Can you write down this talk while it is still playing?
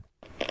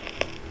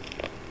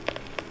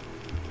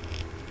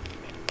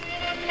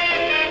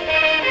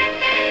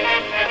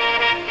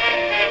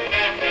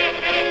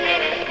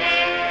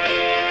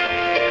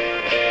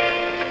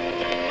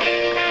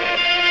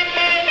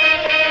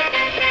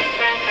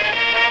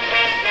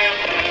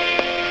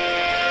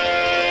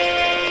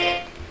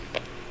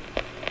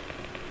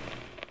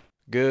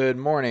Good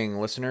morning,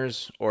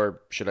 listeners,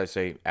 or should I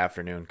say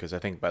afternoon, because I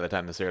think by the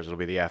time this airs, it'll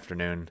be the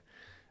afternoon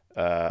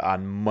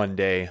on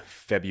Monday,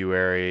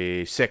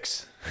 February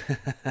 6th.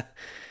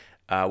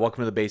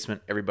 Welcome to the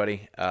basement,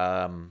 everybody.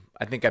 I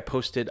think I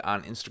posted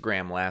on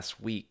Instagram last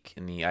week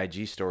in the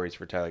IG stories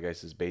for Tyler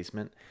Geiss's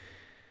basement.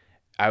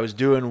 I was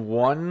doing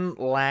one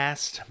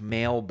last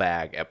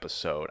mailbag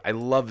episode. I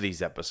love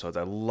these episodes.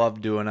 I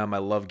love doing them. I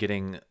love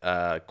getting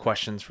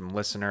questions from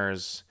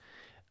listeners.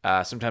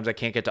 Sometimes I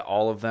can't get to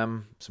all of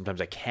them.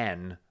 Sometimes I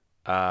can.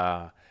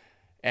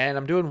 And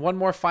I'm doing one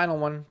more final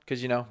one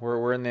because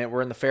we're in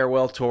the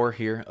farewell tour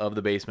here of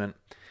the basement.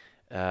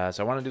 So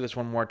I want to do this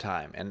one more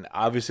time. And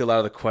obviously, a lot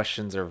of the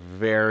questions are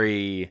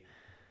very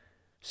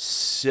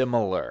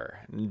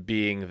similar,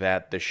 being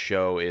that the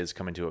show is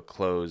coming to a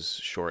close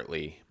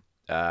shortly.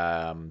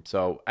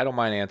 So I don't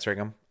mind answering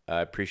them.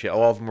 I appreciate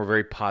all of them. Were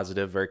very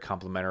positive, very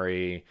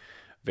complimentary,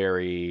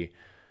 very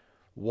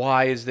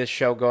why is this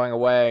show going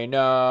away?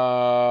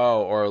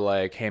 No. Or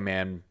like, hey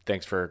man,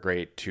 thanks for a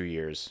great 2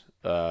 years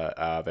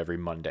of every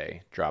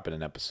Monday dropping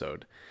an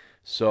episode.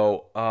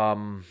 So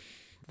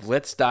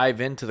let's dive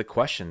into the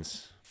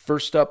questions.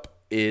 First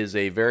up is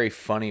a very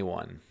funny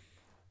one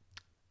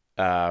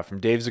from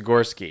Dave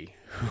Zagorski.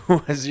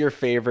 Who was your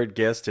favorite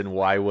guest and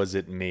why was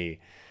it me?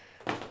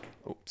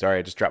 Oh, sorry,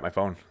 I just dropped my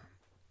phone.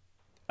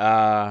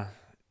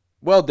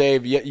 Well,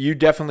 Dave, you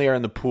definitely are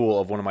in the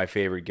pool of one of my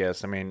favorite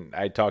guests. I mean,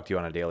 I talk to you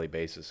on a daily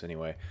basis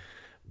anyway.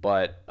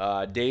 But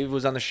Dave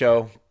was on the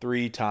show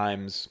 3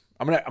 times.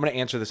 I'm gonna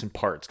answer this in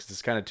parts because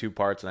it's kind of 2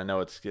 parts, and I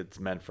know it's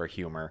meant for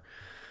humor,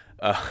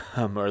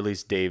 or at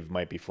least Dave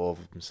might be full of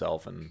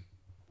himself and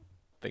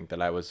think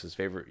that I was his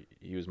favorite.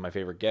 He was my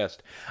favorite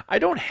guest. I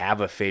don't have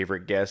a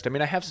favorite guest. I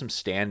mean, I have some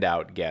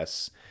standout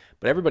guests,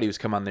 but everybody who's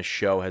come on this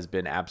show has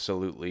been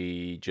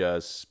absolutely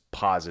just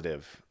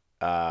positive.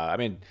 I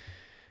mean,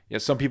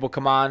 some people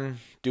come on,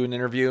 do an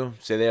interview,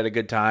 say they had a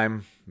good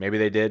time. Maybe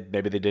they did,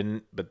 maybe they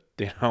didn't, but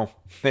they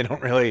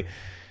don't really,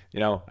 I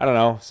don't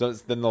know. So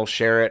then they'll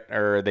share it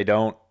or they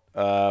don't.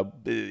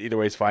 Either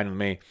way is fine with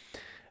me.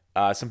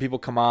 Some people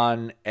come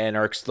on and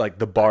are like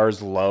the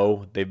bar's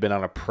low. They've been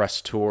on a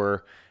press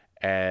tour,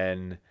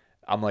 and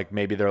I'm like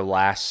maybe their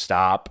last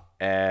stop,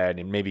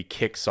 and it maybe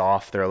kicks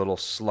off. They're a little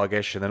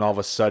sluggish, and then all of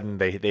a sudden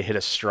they hit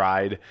a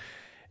stride.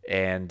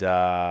 And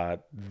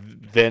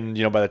then,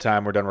 by the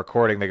time we're done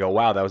recording, they go,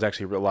 wow, that was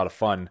actually a lot of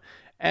fun.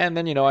 And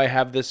then, I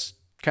have this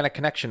kind of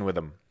connection with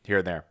them here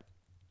and there.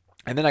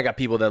 And then I got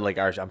people that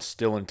I'm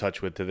still in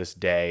touch with to this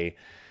day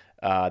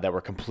that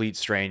were complete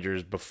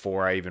strangers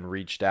before I even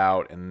reached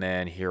out. And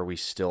then here we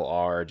still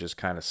are just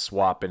kind of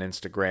swapping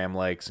Instagram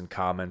likes and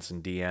comments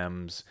and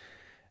DMs,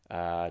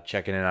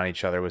 checking in on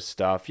each other with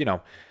stuff,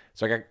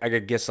 So I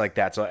got guests like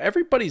that. So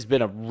everybody's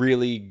been a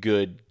really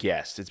good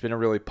guest. It's been a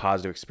really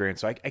positive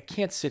experience. So I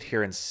can't sit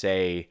here and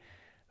say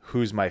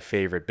who's my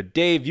favorite. But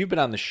Dave, you've been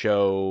on the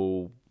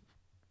show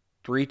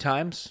 3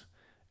 times,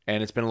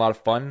 and it's been a lot of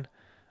fun.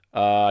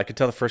 I could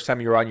tell the first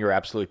time you were on, you were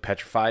absolutely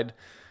petrified.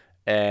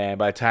 And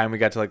by the time we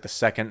got to like the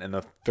second and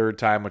the third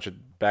time, which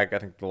I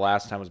think the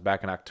last time was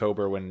back in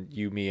October when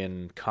you, me,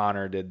 and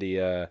Connor did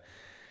the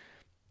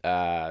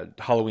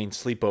Halloween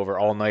sleepover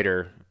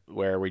all-nighter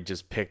where we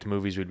just picked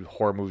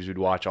horror movies we'd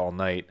watch all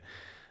night.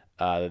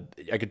 I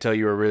could tell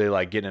you were really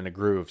like getting in a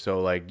groove. So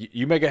like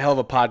you make a hell of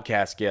a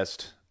podcast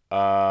guest.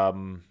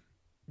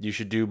 You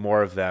should do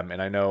more of them.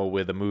 And I know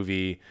with a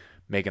movie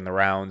making the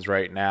rounds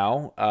right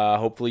now,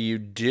 hopefully you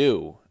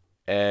do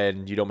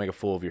and you don't make a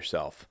fool of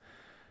yourself.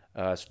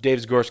 So Dave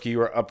Zagorski,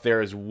 you are up there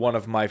as one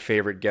of my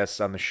favorite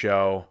guests on the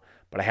show,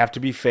 but I have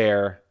to be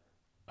fair.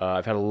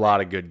 I've had a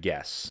lot of good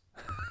guests.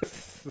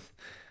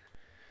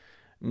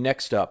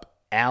 Next up,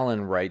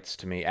 Alan writes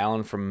to me.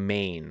 Alan from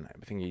Maine.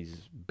 I think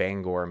he's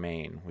Bangor,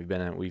 Maine.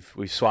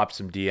 We've swapped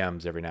some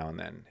DMs every now and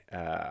then.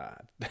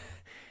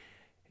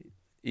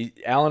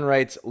 Alan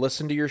writes,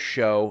 listen to your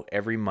show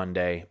every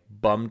Monday.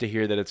 Bummed to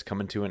hear that it's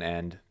coming to an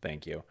end.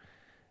 Thank you.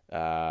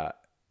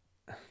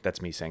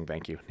 That's me saying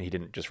thank you. He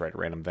didn't just write a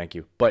random thank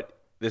you. But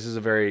this is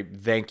a very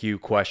thank you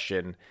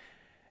question.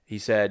 He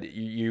said,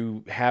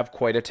 you have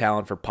quite a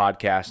talent for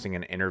podcasting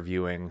and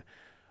interviewing.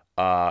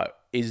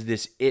 Is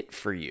this it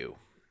for you?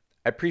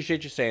 I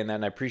appreciate you saying that,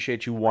 and I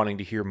appreciate you wanting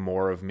to hear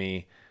more of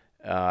me.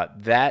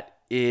 That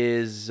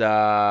is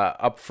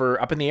up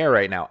in the air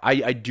right now.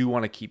 I do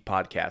want to keep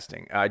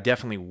podcasting. I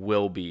definitely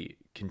will be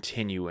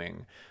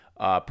continuing.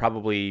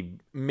 Probably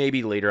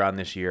maybe later on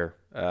this year.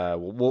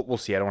 We'll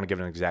see. I don't want to give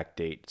an exact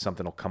date.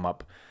 Something will come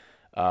up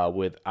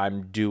with. I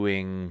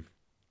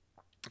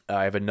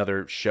have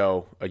another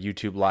show, a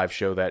YouTube live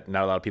show that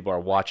not a lot of people are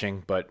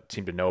watching, but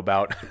seem to know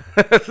about.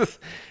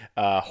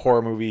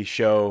 Horror movie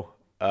show.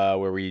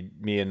 Where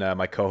me and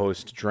my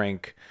co-host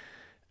drink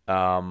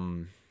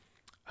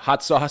hot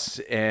sauce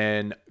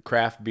and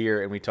craft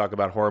beer, and we talk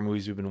about horror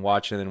movies we've been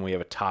watching, and then we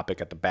have a topic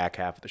at the back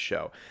half of the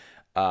show.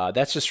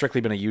 That's just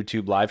strictly been a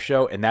YouTube live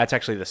show, and that's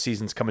actually the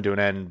season's coming to an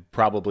end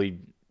probably,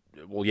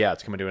 well, yeah,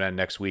 it's coming to an end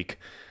next week.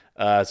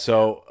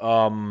 So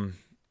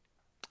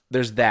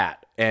there's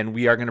that. And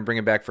we are going to bring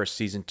it back for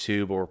season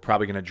 2, but we're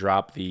probably going to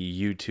drop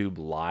the YouTube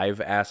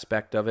live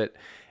aspect of it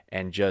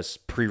and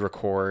just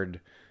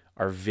pre-record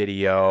our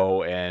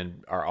video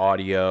and our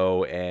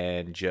audio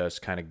and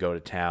just kind of go to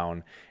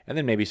town, and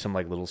then maybe some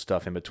like little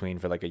stuff in between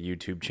for like a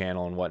YouTube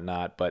channel and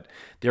whatnot. But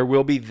there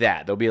will be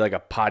that. There'll be like a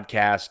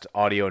podcast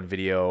audio and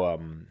video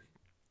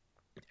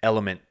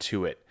element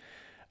to it.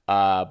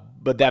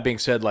 But that being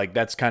said, like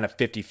that's kind of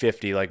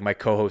 50-50. Like my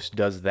co-host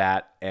does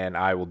that and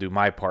I will do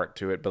my part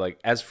to it. But like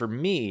as for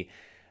me,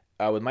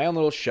 with my own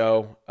little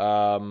show,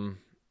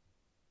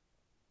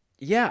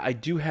 yeah, I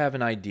do have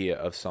an idea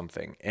of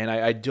something, and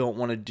I don't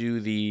want to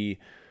do the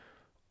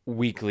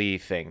weekly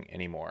thing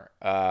anymore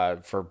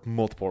for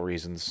multiple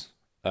reasons.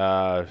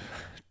 2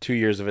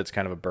 years of it's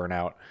kind of a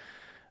burnout,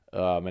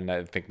 and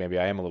I think maybe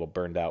I am a little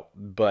burned out.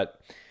 But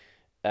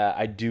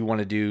I do want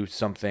to do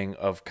something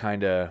of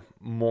kind of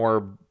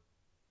more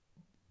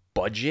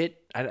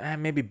budget.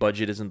 Maybe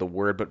budget isn't the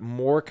word, but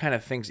more kind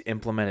of things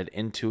implemented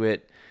into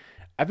it.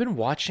 I've been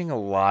watching a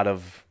lot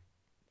of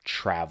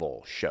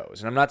travel shows,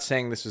 and I'm not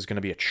saying this is going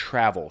to be a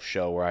travel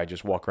show where I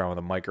just walk around with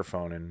a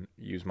microphone and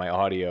use my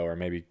audio or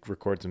maybe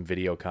record some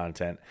video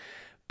content,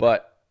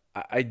 but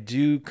I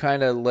do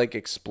kind of like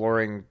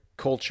exploring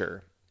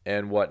culture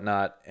and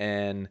whatnot.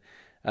 And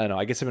I don't know,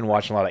 I guess I've been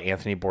watching a lot of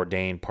Anthony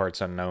Bourdain,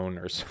 Parts Unknown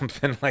or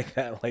something like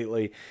that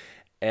lately.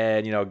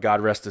 And,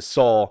 God rest his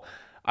soul,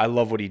 I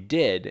love what he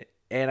did.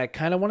 And I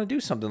kind of want to do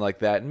something like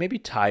that and maybe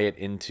tie it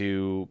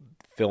into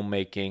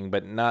filmmaking,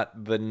 but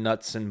not the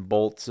nuts and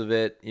bolts of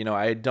it.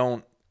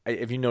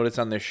 If you notice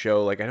on this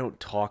show, like I don't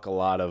talk a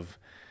lot of,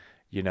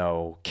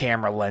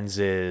 camera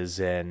lenses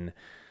and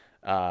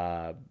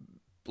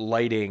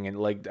lighting and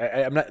like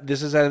I'm not.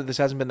 This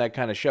hasn't been that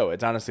kind of show.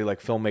 It's honestly like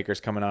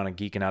filmmakers coming on and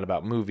geeking out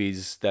about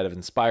movies that have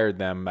inspired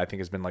them. I think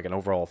has been like an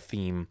overall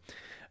theme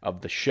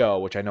of the show,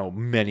 which I know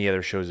many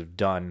other shows have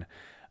done.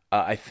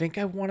 I think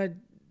I want to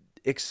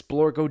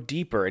go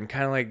deeper and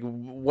kind of like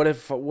what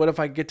if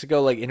I get to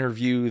go like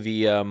interview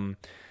the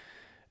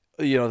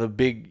the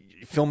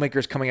big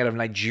filmmakers coming out of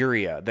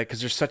Nigeria, that because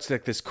there's such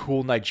like this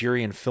cool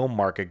Nigerian film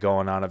market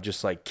going on of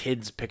just like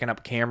kids picking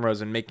up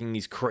cameras and making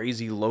these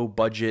crazy low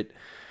budget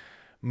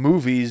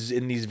movies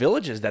in these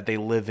villages that they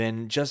live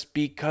in just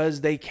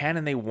because they can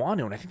and they want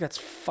to. And I think that's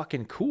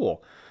fucking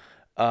cool.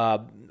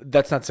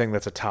 That's not saying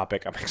that's a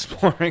topic I'm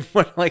exploring,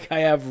 but like I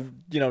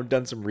have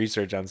done some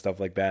research on stuff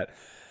like that.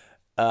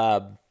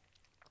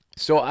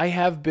 So I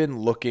have been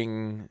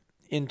looking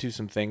into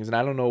some things, and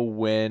I don't know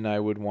when I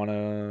would want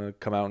to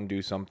come out and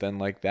do something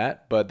like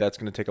that, but that's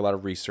going to take a lot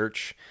of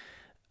research.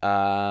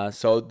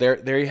 So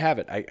there you have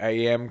it. I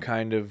am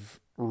kind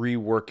of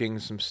reworking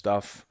some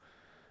stuff.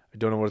 I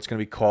don't know what it's going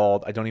to be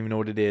called. I don't even know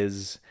what it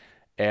is.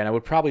 And I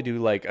would probably do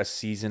like a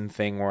season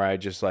thing where I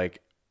just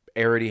like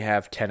already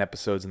have 10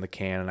 episodes in the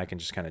can and I can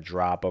just kind of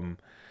drop them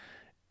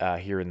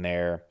here and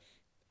there.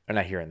 Or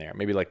not here and there.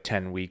 Maybe like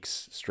 10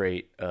 weeks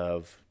straight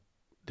of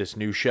this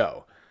new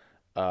show.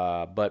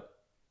 But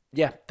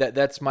yeah,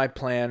 that's my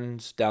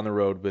plans down the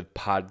road with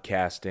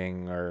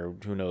podcasting, or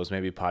who knows,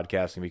 maybe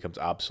podcasting becomes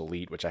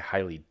obsolete, which I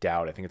highly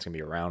doubt. I think it's going to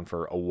be around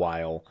for a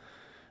while,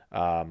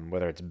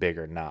 whether it's big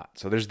or not.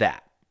 So there's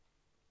that.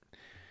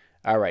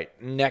 All right,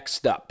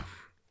 next up.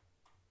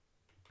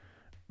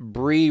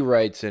 Bree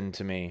writes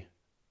into me,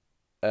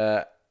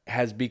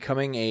 has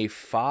becoming a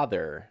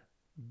father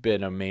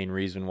been a main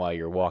reason why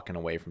you're walking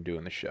away from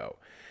doing the show?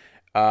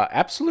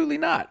 Absolutely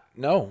not.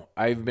 No,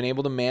 I've been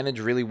able to manage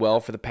really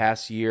well for the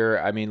past year.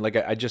 I mean, like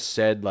I just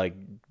said, like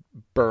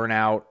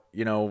burnout,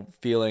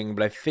 feeling,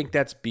 but I think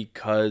that's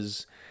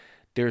because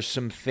there's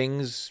some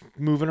things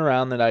moving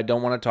around that I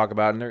don't want to talk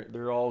about, and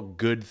they're all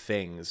good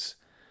things,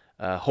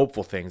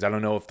 hopeful things. I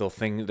don't know if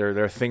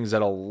there are things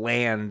that'll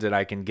land and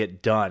I can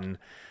get done,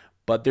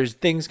 but there's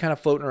things kind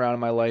of floating around in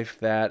my life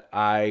that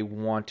I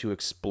want to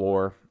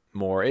explore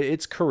more.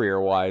 It's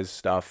career-wise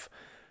stuff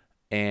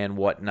and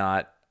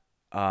whatnot.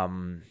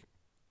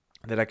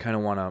 That I kind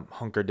of want to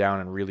hunker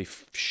down and really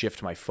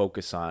shift my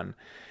focus on.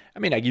 I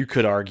mean, you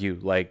could argue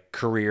like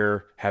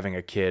career, having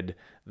a kid,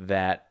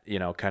 that,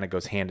 kind of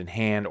goes hand in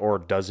hand, or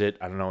does it?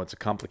 I don't know. It's a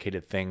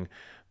complicated thing,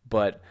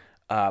 but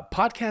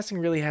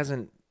podcasting really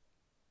hasn't,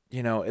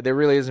 there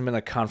really hasn't been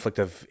a conflict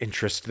of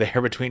interest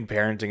there between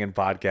parenting and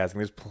podcasting.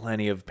 There's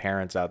plenty of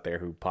parents out there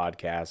who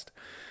podcast.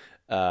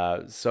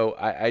 So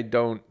I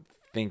don't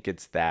think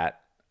it's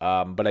that.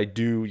 But I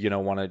do,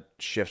 want to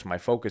shift my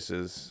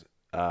focuses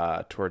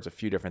towards a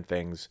few different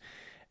things,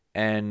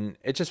 and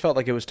it just felt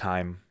like it was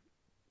time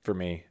for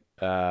me.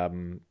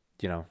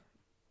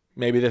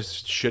 Maybe this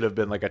should have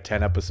been like a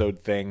 10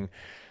 episode thing,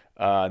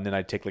 and then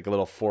I'd take like a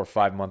little 4 or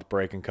 5 month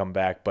break and come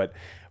back. But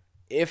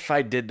if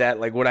I did that,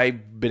 like, would I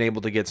been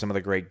able to get some of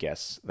the great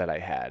guests that I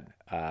had?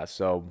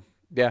 So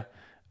yeah.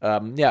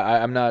 I'm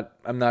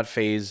not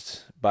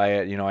fazed by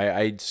it.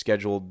 I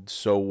scheduled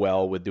so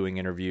well with doing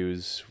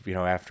interviews,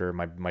 after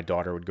my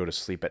daughter would go to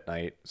sleep at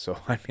night. So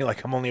I'd be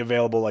like, I'm only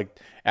available like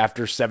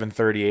after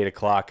 7:30, 8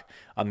 o'clock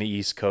on the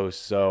East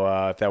Coast.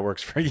 So if that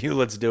works for you,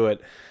 let's do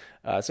it.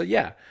 So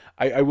yeah,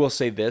 I will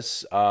say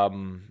this,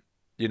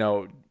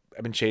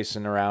 I've been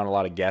chasing around a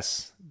lot of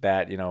guests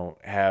that,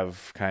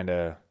 have kind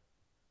of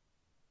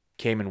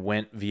came and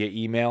went via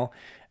email.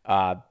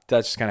 That's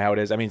just kind of how it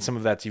is. I mean, some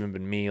of that's even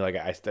been me. Like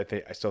I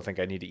still think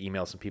I need to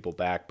email some people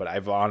back, but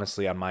I've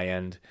honestly on my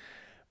end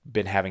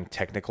been having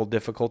technical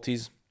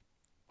difficulties.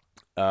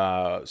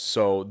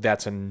 So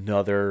that's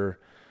another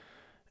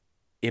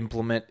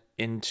implement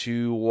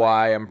into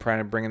why I'm trying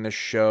to bring in this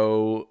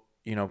show,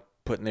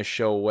 putting this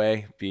show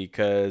away,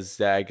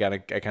 because I kind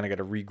of got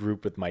to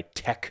regroup with my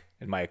tech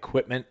and my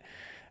equipment.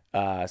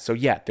 So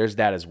yeah, there's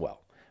that as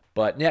well.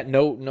 But yeah,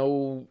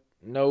 no,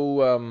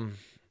 I'm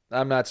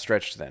not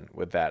stretched thin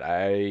with that.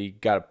 I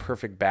got a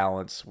perfect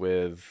balance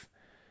with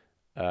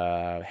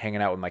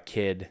hanging out with my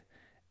kid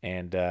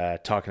and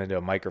talking into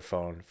a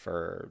microphone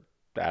for,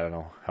 I don't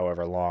know,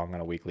 however long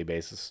on a weekly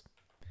basis.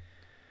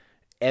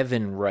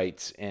 Evan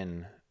writes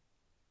in,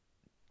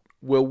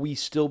 will we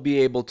still be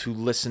able to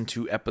listen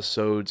to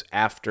episodes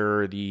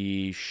after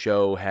the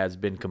show has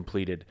been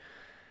completed?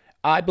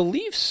 I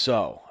believe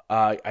so.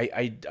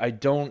 I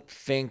don't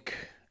think.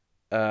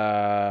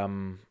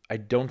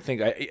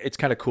 It's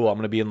kind of cool. I'm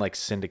gonna be in like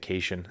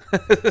syndication.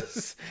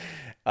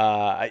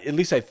 At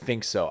least I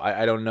think so.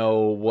 I don't know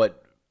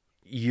what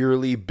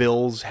yearly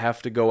bills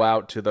have to go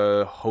out to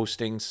the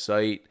hosting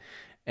site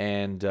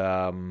and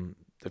a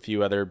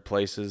few other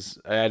places.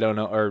 I don't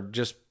know, or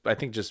just I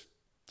think just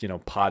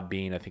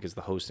Podbean I think is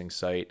the hosting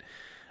site.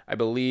 I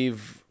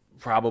believe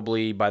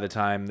probably by the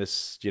time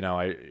this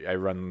I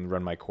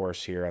run my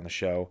course here on the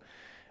show.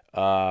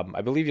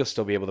 I believe you'll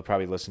still be able to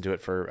probably listen to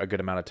it for a good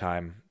amount of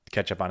time,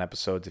 catch up on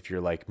episodes if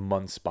you're like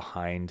months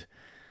behind.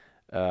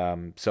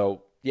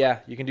 So yeah,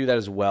 you can do that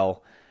as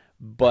well.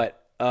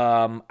 But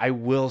I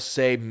will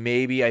say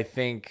I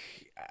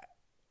think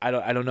I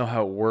don't know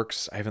how it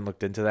works. I haven't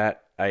looked into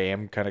that. I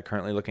am kind of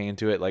currently looking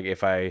into it. Like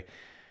if I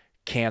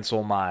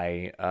cancel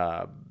my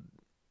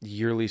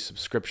yearly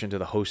subscription to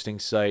the hosting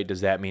site,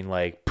 does that mean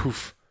like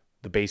poof,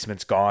 the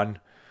basement's gone?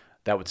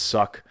 That would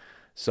suck.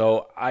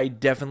 So I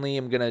definitely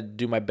am going to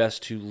do my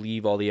best to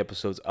leave all the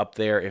episodes up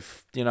there.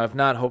 If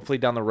not, hopefully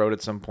down the road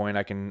at some point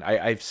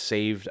I've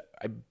saved,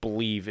 I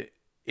believe,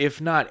 if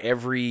not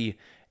every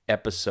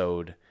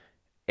episode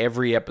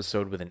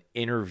with an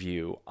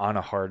interview on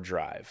a hard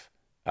drive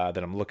that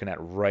I'm looking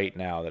at right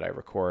now that I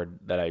record,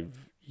 that I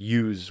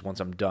use once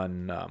I'm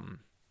done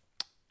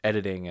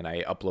editing and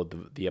I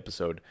upload the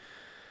episode.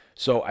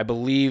 So I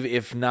believe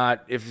if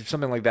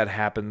something like that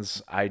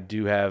happens,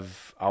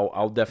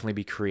 I'll definitely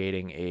be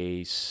creating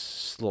a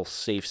little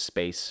safe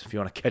space if you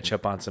want to catch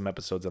up on some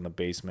episodes on the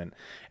basement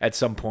at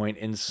some point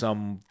in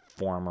some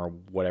form or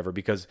whatever,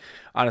 because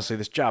honestly,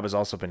 this job has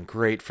also been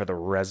great for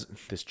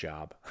this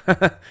job.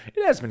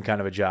 It has been kind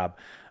of a job.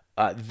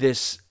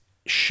 This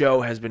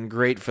show has been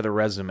great for the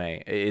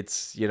resume.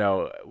 It's,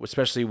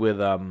 especially with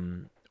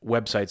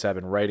websites I've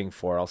been writing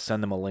for, I'll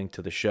send them a link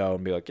to the show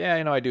and be like,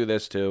 yeah, I do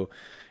this too.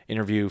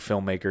 Interview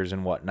filmmakers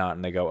and whatnot,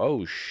 and they go,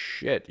 "Oh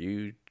shit,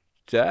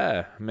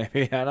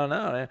 maybe I don't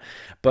know,"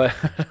 but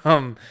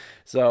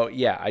so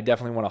yeah, I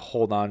definitely want to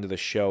hold on to the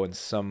show in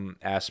some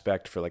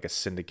aspect for like a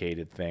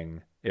syndicated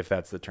thing, if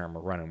that's the term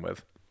we're running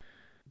with.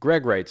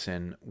 Greg writes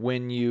in,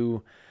 when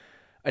you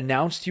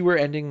announced you were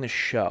ending the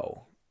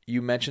show,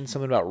 you mentioned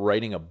something about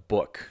writing a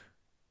book.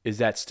 Is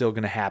that still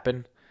going to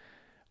happen?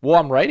 Well,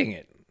 I'm writing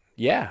it.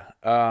 Yeah.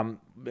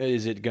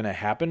 Is it going to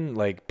happen?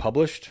 Like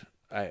published?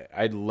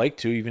 I'd like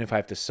to, even if I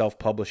have to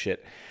self-publish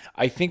it.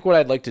 I think what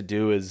I'd like to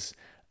do is,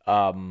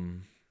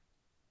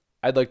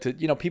 I'd like to,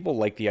 people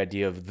like the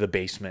idea of the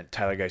basement,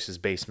 Tyler Geiss's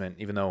basement,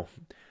 even though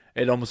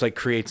it almost like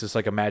creates this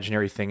like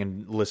imaginary thing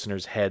in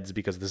listeners' heads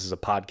because this is a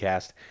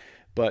podcast.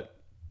 But,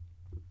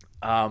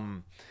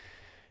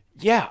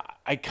 yeah,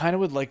 I kind of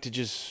would like to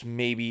just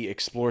maybe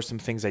explore some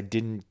things I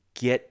didn't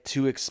get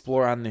to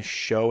explore on this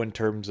show in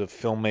terms of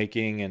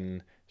filmmaking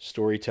and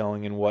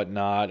storytelling and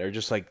whatnot, or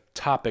just like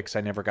topics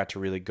I never got to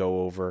really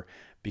go over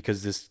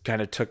because this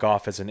kind of took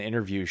off as an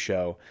interview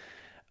show.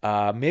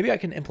 Maybe I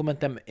can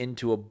implement them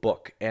into a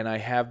book, and I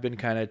have been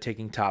kind of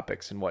taking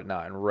topics and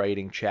whatnot and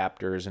writing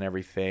chapters and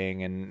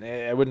everything, and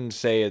I wouldn't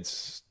say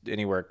it's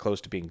anywhere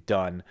close to being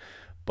done,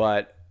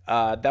 but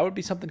that would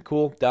be something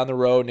cool down the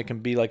road, and it can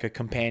be like a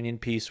companion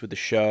piece with the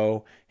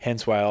show,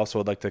 hence why I also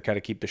would like to kind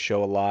of keep the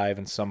show alive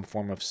in some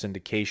form of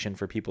syndication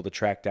for people to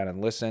track down and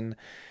listen.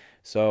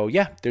 So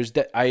yeah,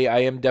 I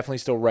am definitely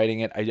still writing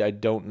it. I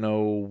don't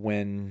know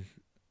when.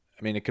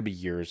 I mean, it could be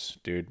years,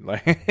 dude.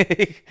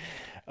 Like,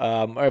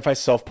 or if I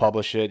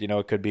self-publish it,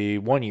 it could be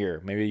 1 year,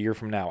 maybe a year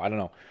from now. I don't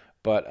know,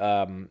 but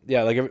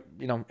yeah, like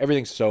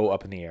everything's so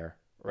up in the air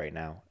right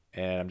now,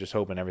 and I'm just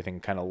hoping everything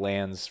kind of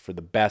lands for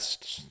the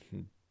best.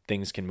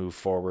 Things can move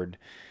forward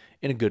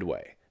in a good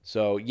way.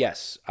 So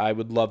yes, I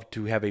would love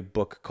to have a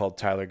book called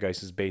Tyler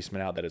Geiss's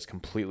Basement out that is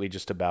completely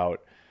just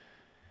about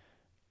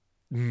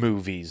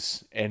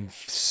movies and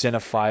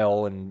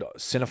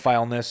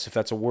cinephileness, if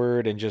that's a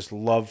word, and just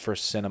love for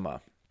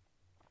cinema.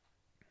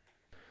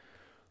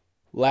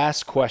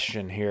 Last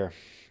question here,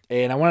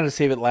 and I wanted to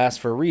save it last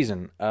for a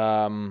reason.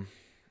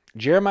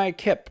 Jeremiah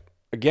Kipp,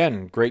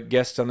 again, great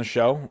guest on the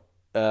show.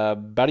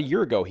 about a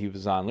year ago he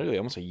was on, literally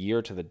almost a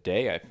year to the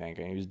day, I think.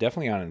 And he was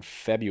definitely on in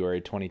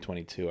February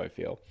 2022, I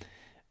feel.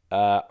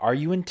 Are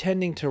you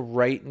intending to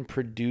write and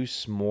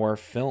produce more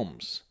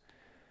films?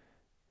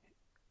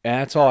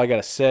 And that's all I got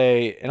to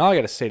say. And all I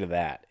got to say to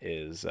that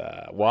is,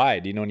 why?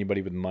 Do you know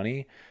anybody with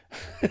money?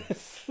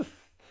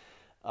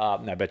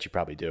 I bet you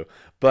probably do.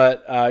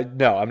 But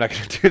no, I'm not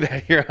going to do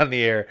that here on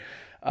the air.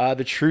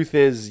 The truth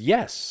is,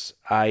 yes,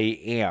 I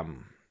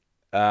am.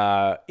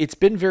 It's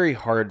been very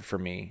hard for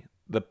me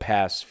the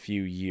past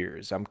few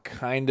years. I'm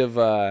kind of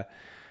on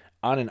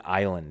an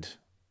island.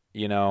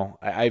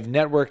 I've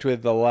networked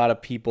with a lot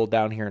of people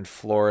down here in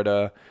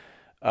Florida,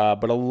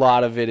 but a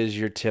lot of it is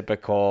your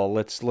typical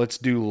let's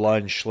do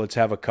lunch, let's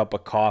have a cup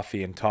of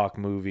coffee and talk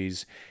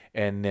movies,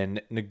 and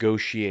then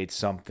negotiate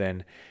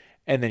something,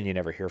 and then you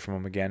never hear from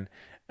them again.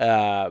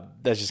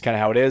 That's just kind of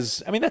how it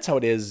is. I mean, that's how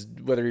it is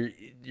whether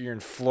you're in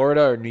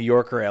Florida or New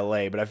York or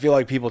LA. But I feel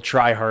like people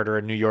try harder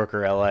in New York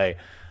or LA,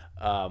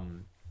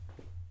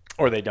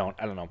 or they don't.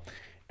 I don't know.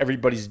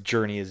 Everybody's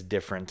journey is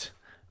different.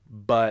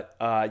 But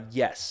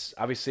yes,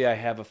 obviously I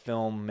have a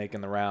film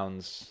making the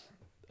rounds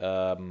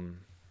that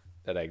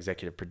I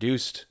executive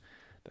produced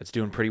that's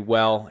doing pretty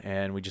well,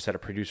 and we just had a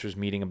producers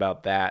meeting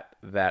about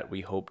that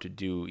we hope to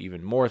do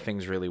even more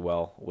things really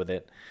well with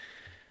it.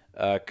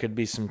 Could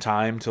be some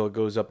time till it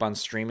goes up on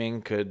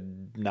streaming,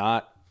 could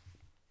not.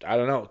 I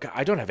don't know.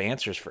 I don't have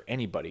answers for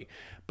anybody.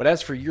 But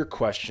as for your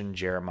question,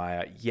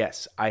 Jeremiah,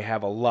 yes, I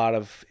have a lot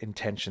of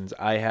intentions.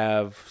 I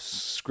have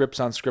scripts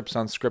on scripts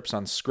on scripts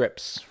on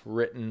scripts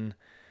written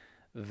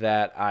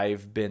that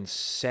I've been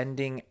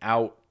sending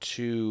out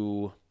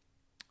to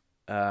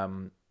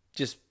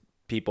just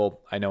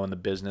people I know in the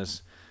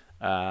business.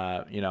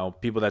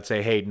 People that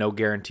say, hey, no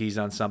guarantees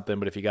on something,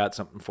 but if you got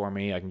something for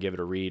me, I can give it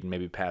a read and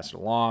maybe pass it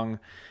along,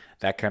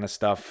 that kind of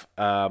stuff.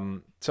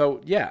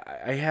 So, yeah,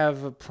 I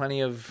have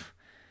plenty of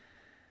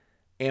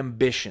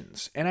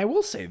ambitions. And I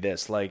will say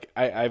this, like,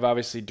 I've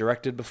obviously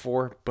directed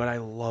before, but I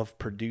love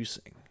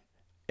producing.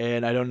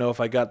 And I don't know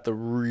if I got the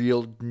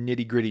real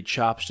nitty-gritty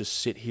chops to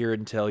sit here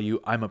and tell you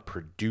I'm a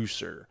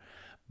producer.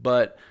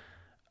 But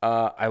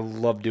I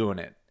love doing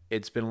it.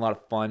 It's been a lot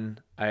of fun.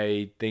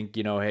 I think,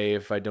 hey,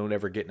 if I don't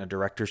ever get in a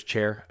director's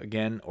chair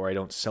again or I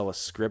don't sell a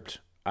script,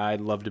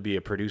 I'd love to be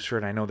a producer.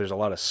 And I know there's a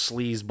lot of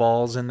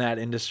sleazeballs in that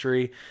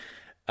industry.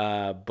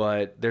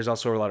 But there's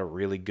also a lot of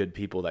really good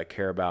people that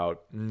care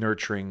about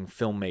nurturing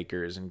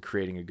filmmakers and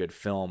creating a good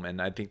film.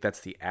 And I think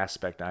that's the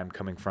aspect I'm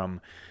coming from.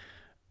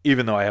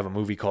 Even though I have a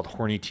movie called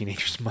Horny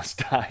Teenagers Must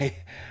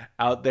Die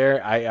out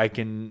there, I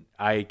can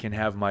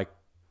have my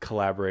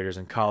collaborators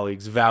and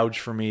colleagues vouch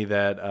for me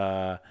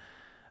that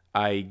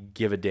I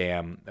give a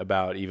damn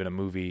about even a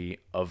movie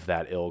of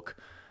that ilk.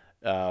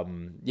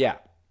 Yeah.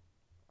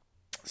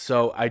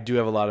 So I do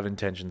have a lot of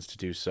intentions to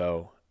do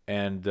so.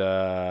 And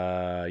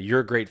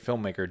you're a great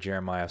filmmaker,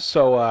 Jeremiah.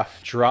 So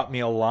drop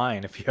me a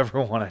line if you ever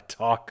want to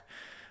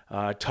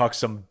talk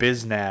some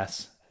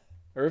business.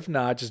 Or if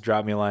not, just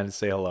drop me a line and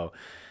say hello.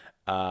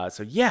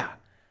 So yeah,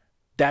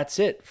 that's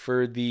it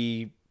for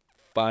the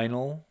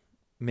final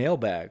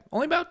mailbag.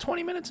 Only about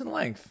 20 minutes in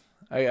length.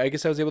 I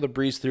guess I was able to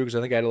breeze through because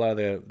I think I had a lot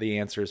of the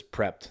answers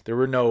prepped. There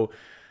were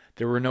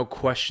no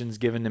questions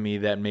given to me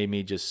that made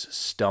me just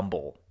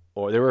stumble.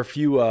 Or there were a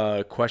few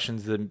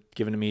questions that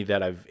given to me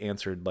that I've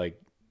answered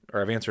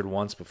I've answered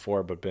once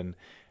before, but been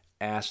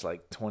asked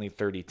like 20,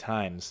 30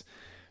 times.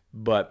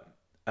 But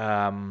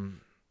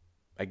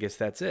I guess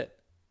that's it.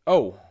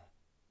 Oh,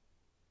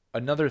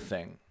 another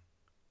thing.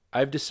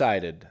 I've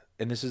decided,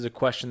 and this is a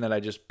question that I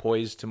just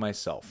posed to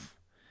myself.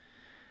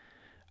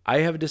 I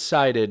have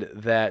decided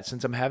that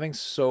since I'm having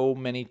so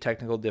many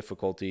technical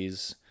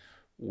difficulties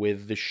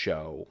with the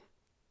show,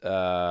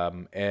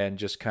 and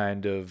just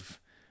kind of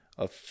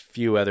a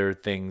few other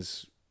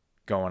things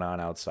going on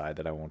outside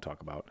that I won't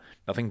talk about,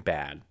 nothing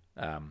bad.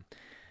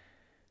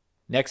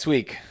 Next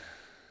week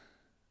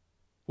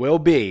will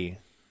be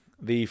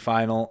the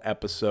final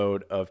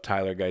episode of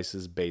Tyler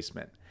Geiss's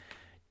Basement.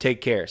 Take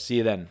care. See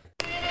you then.